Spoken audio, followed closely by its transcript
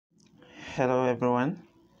Hello everyone.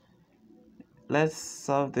 Let's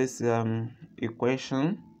solve this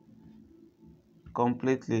equation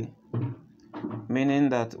completely, meaning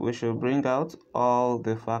that we should bring out all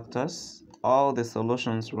the factors, all the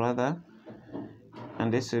solutions rather,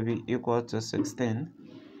 and this will be equal to 16.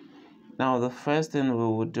 Now the first thing we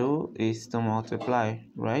will do is to multiply,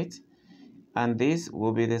 right? And this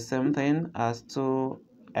will be the same thing as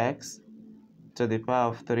 2x to the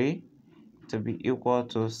power of 3 to be equal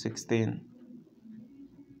to 16.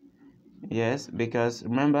 Yes, because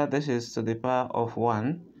remember this is to the power of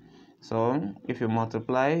 1. So if you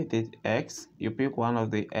multiply the x, you pick one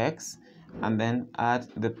of the x and then add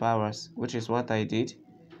the powers, which is what I did.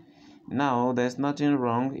 Now there's nothing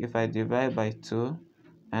wrong if I divide by 2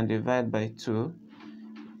 and divide by 2.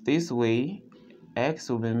 This way x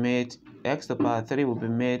to the power 3 will be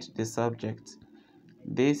made the subject.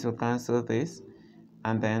 This will cancel this,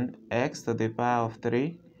 and then x to the power of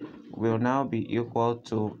 3 will now be equal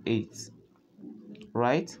to 8,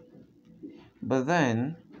 right? But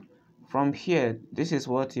then from here, this is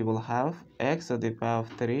what you will have. X to the power of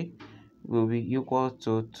 3 will be equal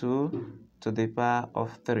to 2 to the power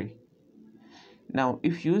of 3. Now,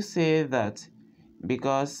 if you say that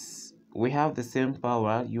because we have the same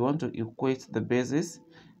power, you want to equate the bases,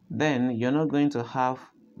 then you're not going to have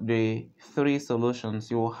the 3 solutions.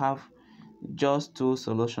 You will have just 2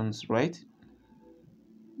 solutions, right?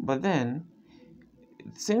 But then,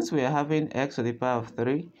 since we are having x to the power of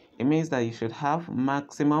 3, it means that you should have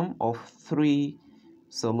maximum of 3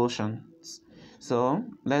 solutions. So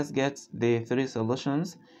let's get the 3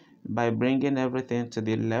 solutions by bringing everything to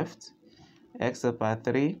the left. X to the power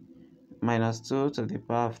 3 minus 2 to the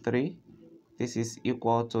power of 3, this is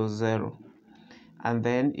equal to 0. And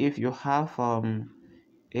then if you have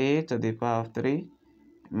a to the power of 3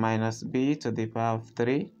 minus b to the power of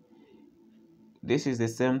 3, this is the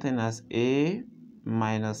same thing as a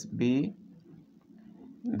minus b.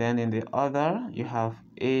 Then in the other, you have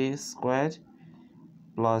a squared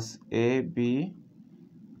plus ab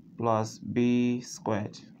plus b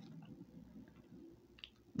squared.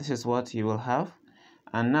 This is what you will have.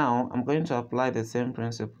 And now I'm going to apply the same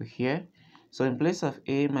principle here. So in place of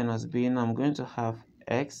a minus b, now I'm going to have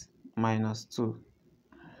x minus 2.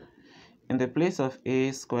 In the place of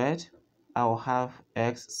a squared, I will have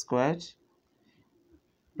x squared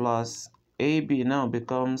plus ab now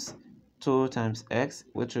becomes 2 times x,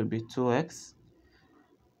 which will be 2x.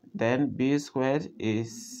 Then b squared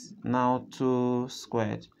is now 2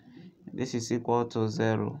 squared. This is equal to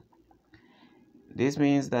 0. This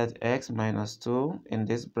means that x minus 2 in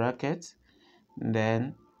this bracket,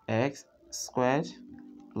 then x squared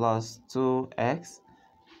plus 2x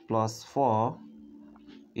plus 4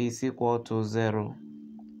 is equal to 0.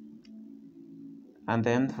 And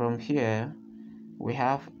then from here, we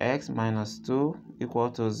have x minus 2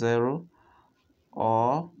 equal to 0,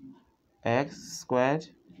 or x squared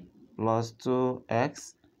plus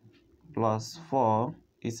 2x plus 4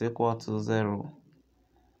 is equal to 0.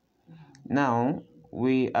 Now,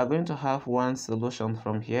 we are going to have one solution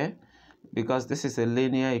from here because this is a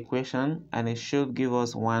linear equation and it should give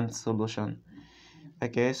us one solution.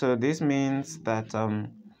 Okay, so this means that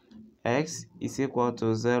x is equal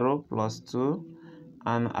to 0 plus 2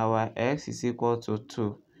 and our x is equal to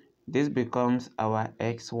 2. This becomes our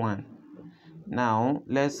x1. Now,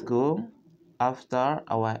 let's go after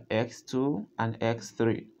our x2 and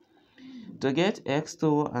x3. To get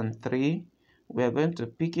x2 and 3, we are going to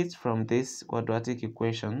pick it from this quadratic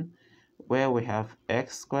equation where we have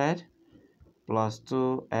x squared plus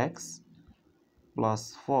 2x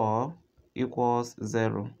plus 4 equals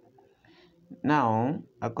 0. Now,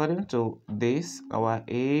 according to this, our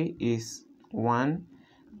a is 1,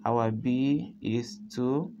 our b is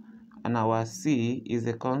 2, and our c is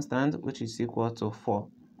a constant which is equal to 4.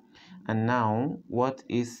 And now, what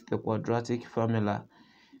is the quadratic formula?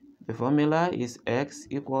 The formula is x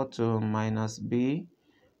equal to minus b,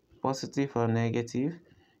 positive or negative,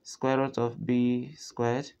 square root of b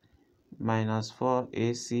squared minus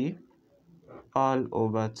 4ac all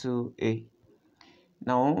over 2a.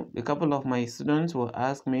 Now, a couple of my students will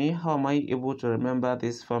ask me, how am I able to remember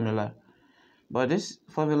this formula? But this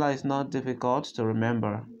formula is not difficult to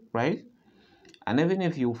remember, right? And even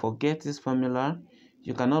if you forget this formula,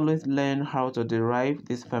 you can always learn how to derive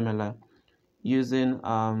this formula using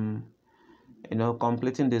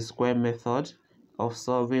completing the square method of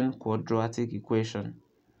solving quadratic equation.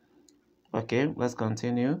 Okay, let's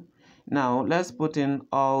continue. Now let's put in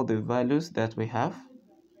all the values that we have.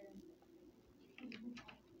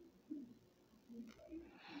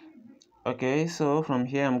 Okay, so from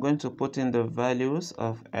here I'm going to put in the values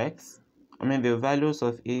of the values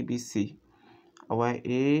of ABC. Our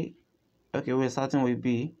A, okay, we're starting with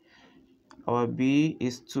B. Our B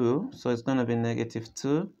is 2, so it's going to be negative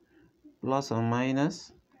 2 plus or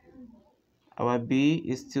minus. Our B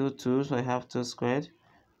is still 2, so I have 2 squared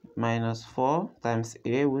minus 4 times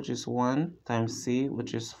A, which is 1, times C,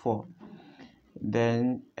 which is 4.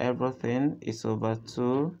 Then everything is over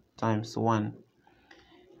 2 times 1.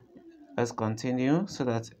 Let's continue so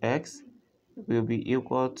that X will be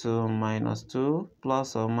equal to minus 2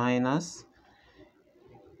 plus or minus.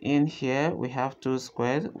 In here we have 2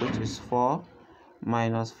 squared, which is 4,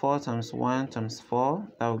 minus 4 times 1 times 4,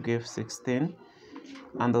 that will give 16.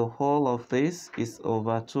 And the whole of this is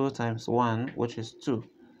over 2 times 1, which is 2.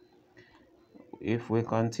 If we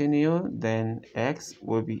continue, then X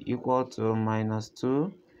will be equal to minus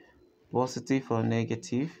 2, positive or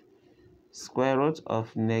negative, square root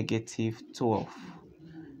of negative 12.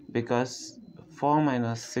 Because 4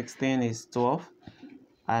 minus 16 is 12,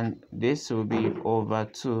 and this will be over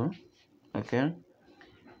 2. Okay,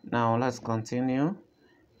 now let's continue.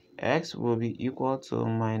 X will be equal to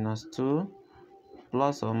minus 2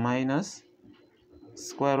 plus or minus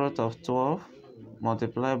square root of 12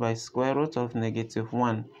 multiplied by square root of negative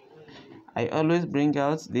 1. I always bring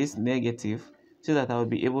out this negative so that I'll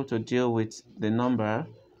be able to deal with the number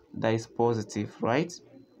that is positive, right?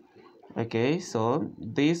 Okay, so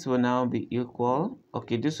this will now be equal,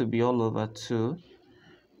 okay, this will be all over 2.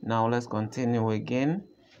 Now let's continue again.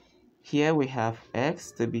 Here we have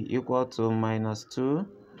X to be equal to minus 2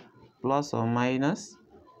 plus or minus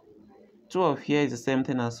 12. Here is the same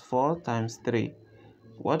thing as 4 times 3.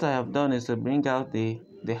 What I have done is to bring out the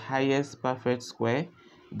highest perfect square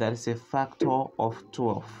that is a factor of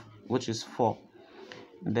 12, which is 4.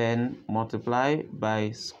 Then multiply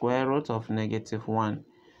by square root of negative 1.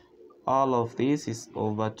 All of this is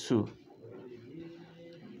over 2.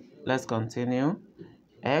 Let's continue.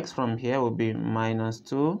 X from here will be minus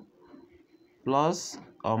 2 plus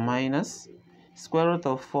or minus square root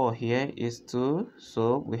of 4 here is 2,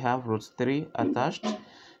 so we have root 3 attached.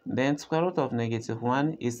 Then square root of negative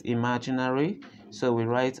 1 is imaginary, so we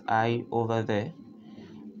write I over there.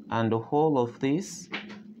 And the whole of this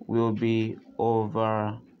will be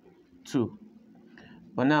over 2.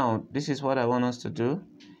 But now, this is what I want us to do.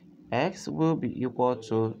 X will be equal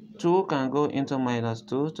to 2 can go into minus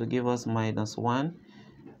 2 to give us minus 1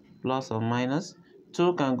 plus or minus.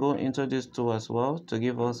 2 can go into this 2 as well to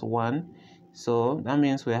give us 1. So that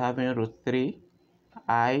means we're having root 3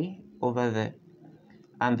 I over there.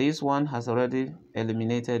 And this one has already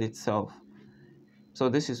eliminated itself. So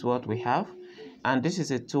this is what we have. And this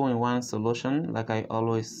is a 2-in-1 solution, like I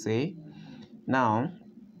always say. Now,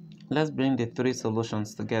 let's bring the 3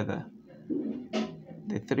 solutions together.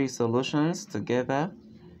 The 3 solutions together.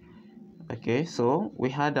 Okay, so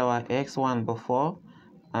we had our x1 before,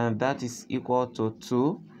 and that is equal to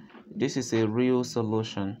 2. This is a real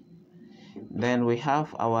solution. Then we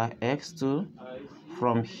have our x2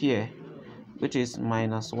 from here, which is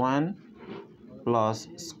minus 1 plus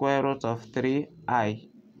square root of 3i.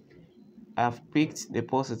 I've picked the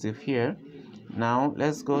positive here. Now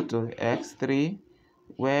let's go to x3,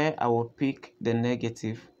 where I will pick the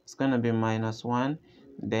negative. It's going to be minus 1,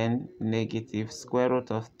 then negative square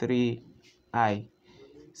root of 3i.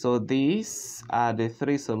 So these are the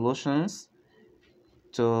 3 solutions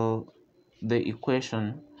to the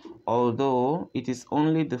equation, although it is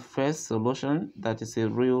only the first solution that is a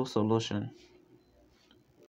real solution.